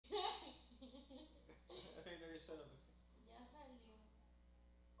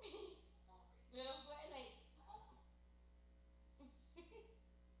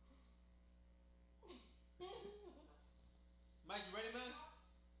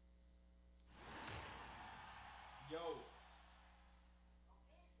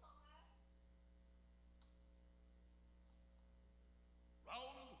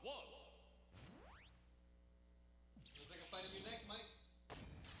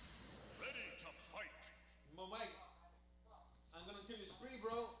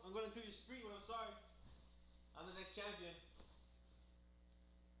I'm gonna kill your spree when I'm sorry. I'm the next champion.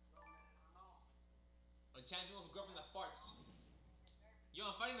 A champion with a girlfriend that farts.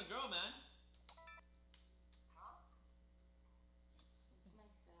 Yo, I'm fighting the girl, man. It's my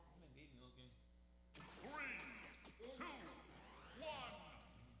side. I'm dating, okay. 3, 2, 1,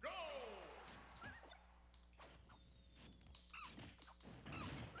 go!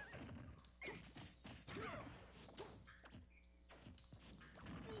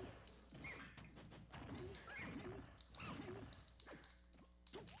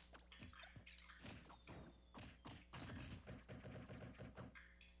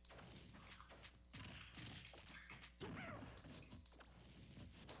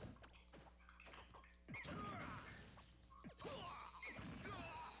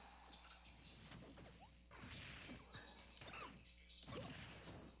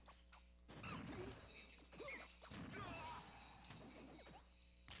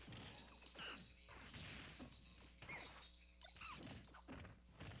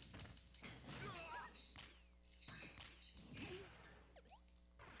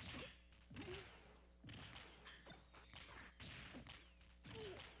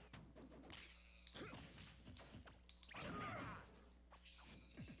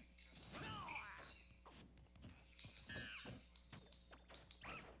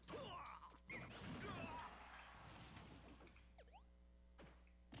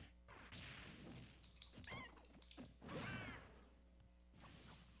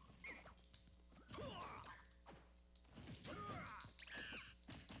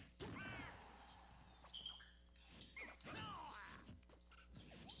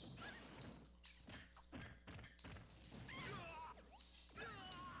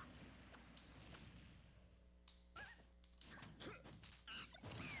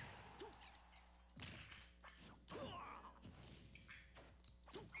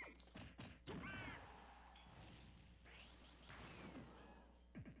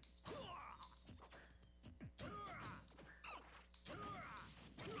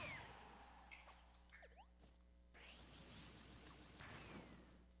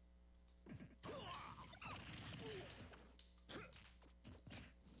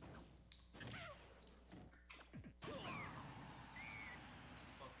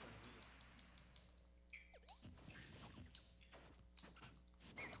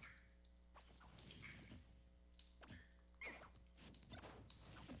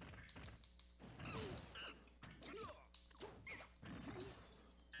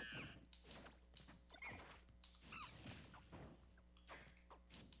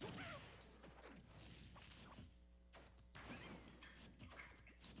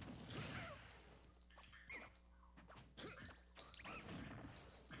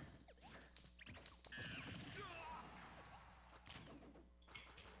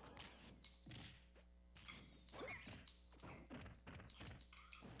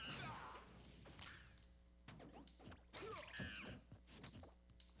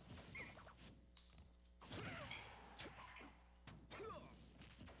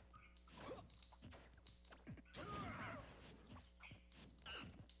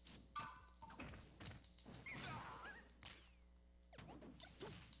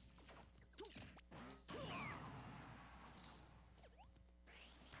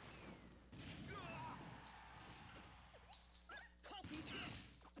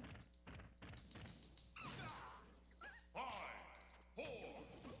 Five, four,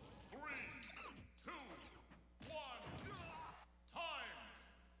 three, two, one. Time.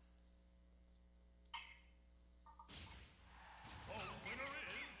 The winner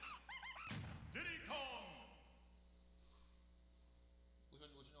is Diddy Kong.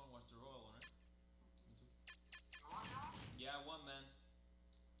 Which one watched the royal one, right? Yeah, I won, man.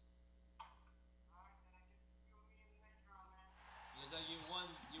 It's like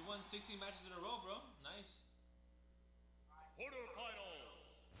you won 16 matches in a row, bro. Nice. Quarterfinals.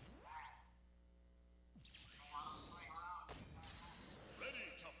 Ready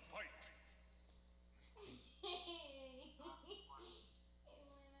to fight. It went out already.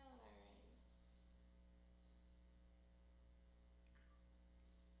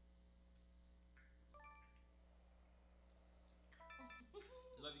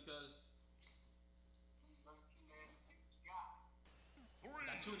 Love you, cuz. Three,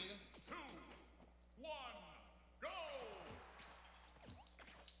 Got two, nigga. 2, 1, go!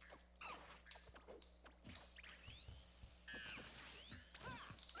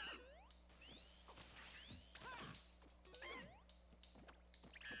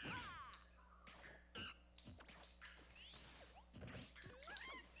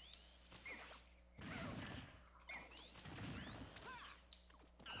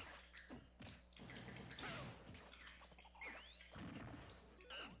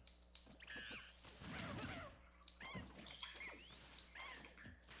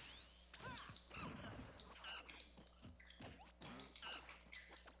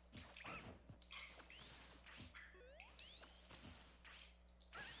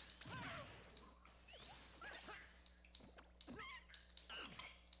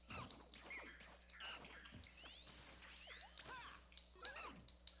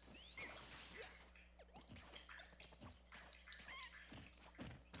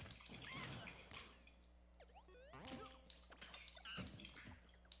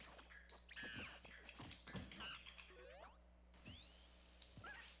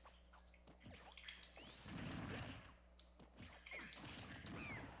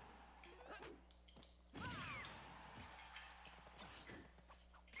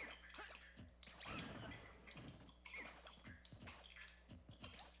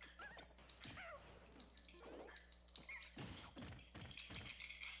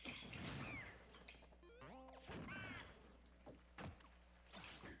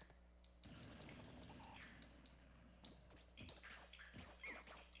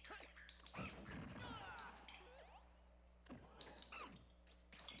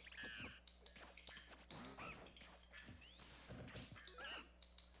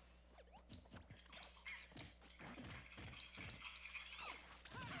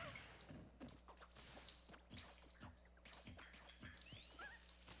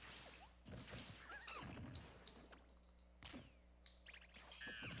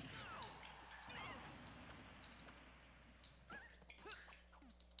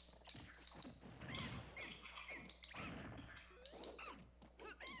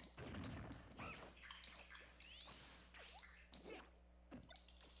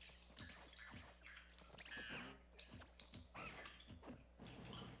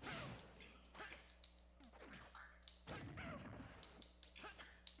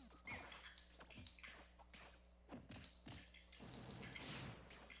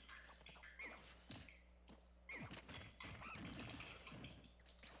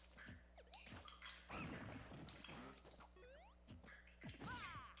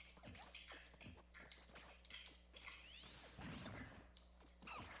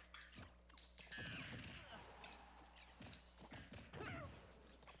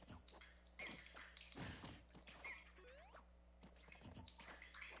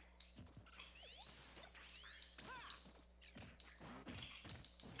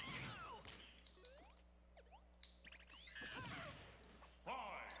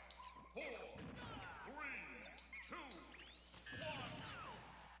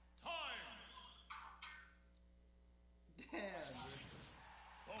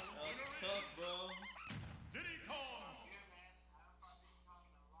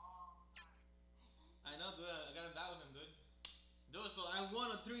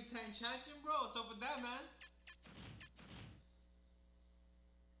 3-time champion, bro. What's up with that, man?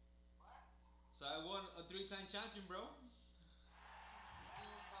 So I won a 3-time champion, bro.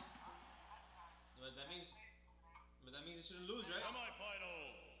 But that means I shouldn't lose, right?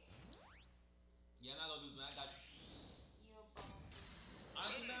 Semifinals. Yeah, I'm not gonna lose, man. I got you. You a bum.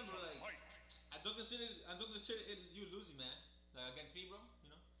 Honestly, man, bro, Ready to like, fight. I don't consider it you losing, man. Like against me, bro.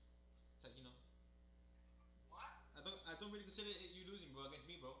 You know, it's like, you know. I don't really consider it you losing, bro, against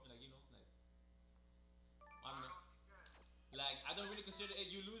me, bro. Like, you know, like, I don't know. Like, I don't really consider it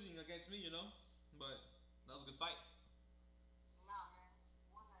you losing against me, you know. But that was a good fight.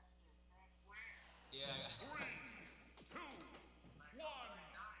 Yeah. 3, 2, 1,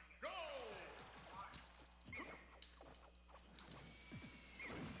 go!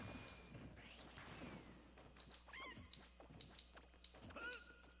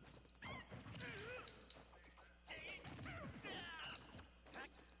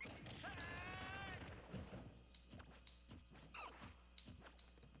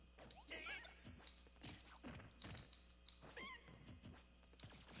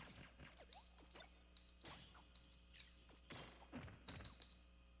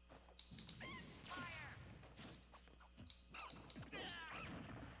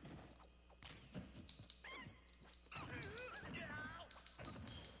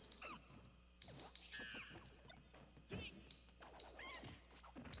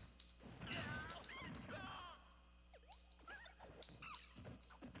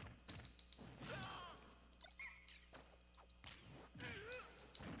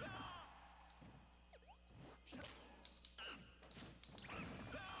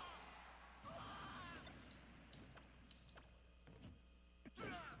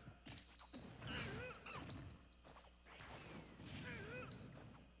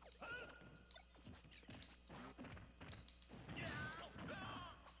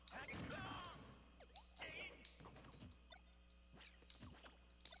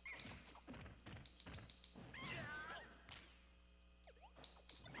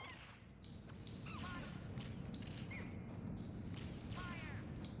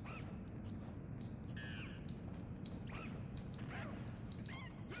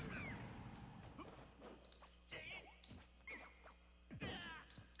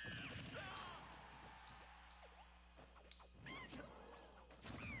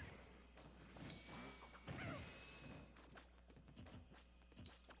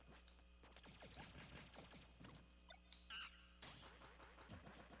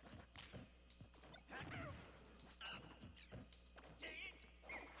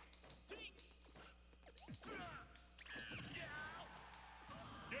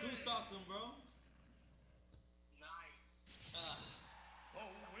 Two-stocked him, bro. The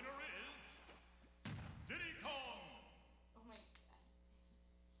winner is Diddy Kong. Oh my god.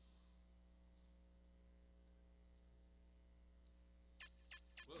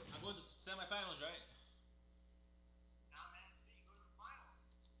 Well, I'm going to semifinals, right?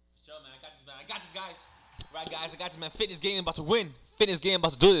 For sure, man. I got this, man. I got this, guys. Right, guys. I got this, man. Fitness game about to win. Fitness game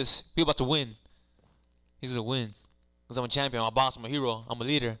about to do this. We about to win. He's gonna win. Because I'm a champion. I'm a boss. I'm a hero. I'm a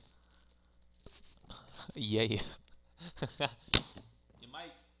leader. Yeah. Yeah,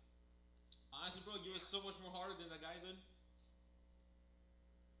 Mike. Honestly, bro, you were so much more harder than that guy, dude.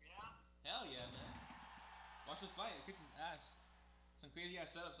 Hell yeah, man. Watch the fight. I kicked his ass. Some crazy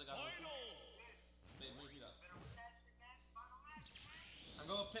ass setups I got. Final. Wait, move it up. I'm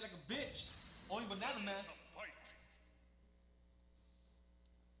gonna play like a bitch. Only banana, man. To fight.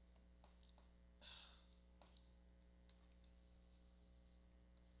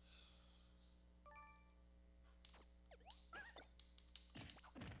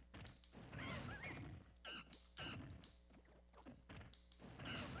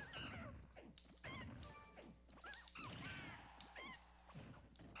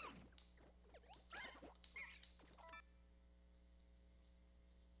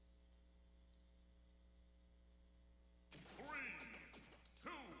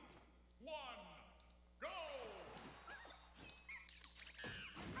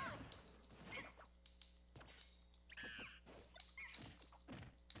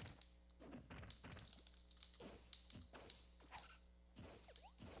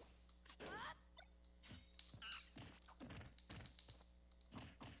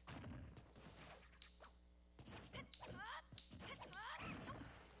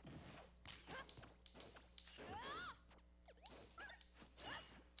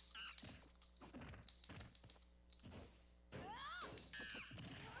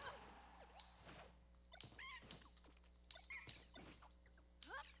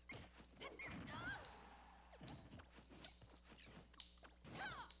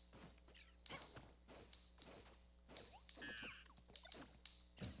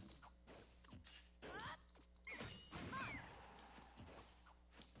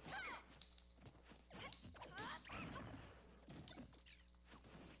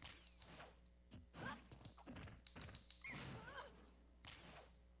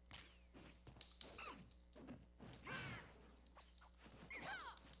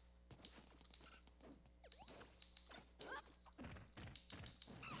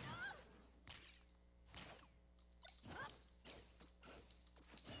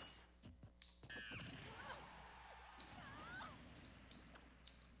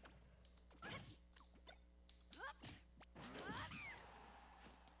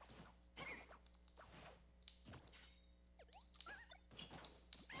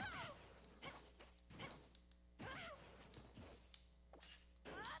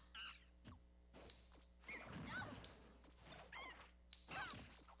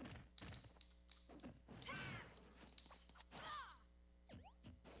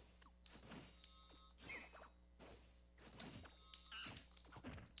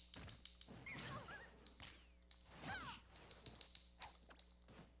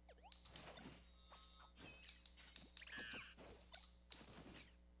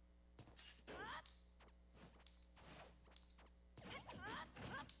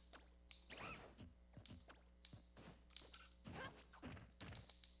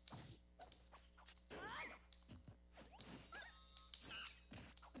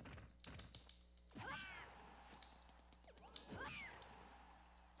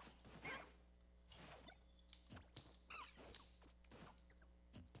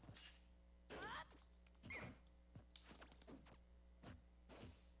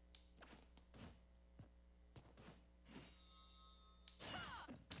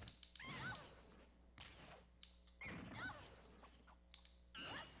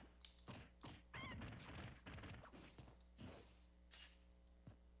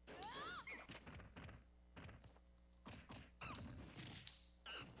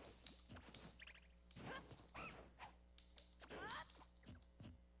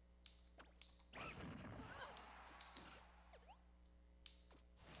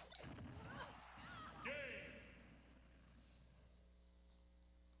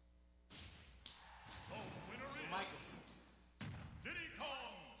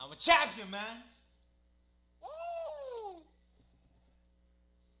 champion, man. Woo!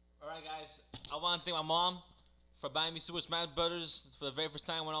 Alright, guys. I want to thank my mom for buying me Super Smash Brothers for the very first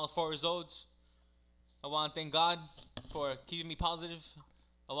time when I was 4 years old. I want to thank God for keeping me positive.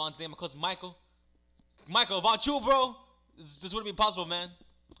 I want to thank my cousin Michael. Michael, without you, bro, this wouldn't be possible, man.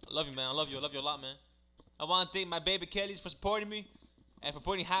 I love you, man. I love you. I love you a lot, man. I want to thank my baby Kellys for supporting me and for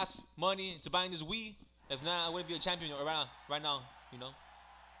putting half money into buying this Wii. If not, I wouldn't be a champion right now, you know.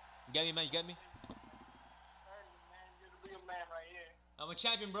 You get me, man? You get me? Man, you're the real man right here. I'm a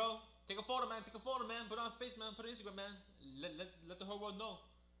champion, bro. Take a photo, man. Take a photo, man. Put it on face, man. Put it on Instagram, man. Let the whole world know.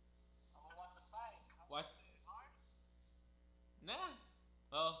 I'm gonna watch the fight. Watch. Nah.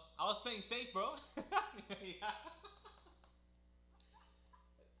 Oh, I was playing safe, bro. Yeah.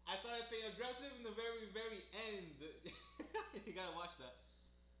 I started playing aggressive in the very, very end. You gotta watch that.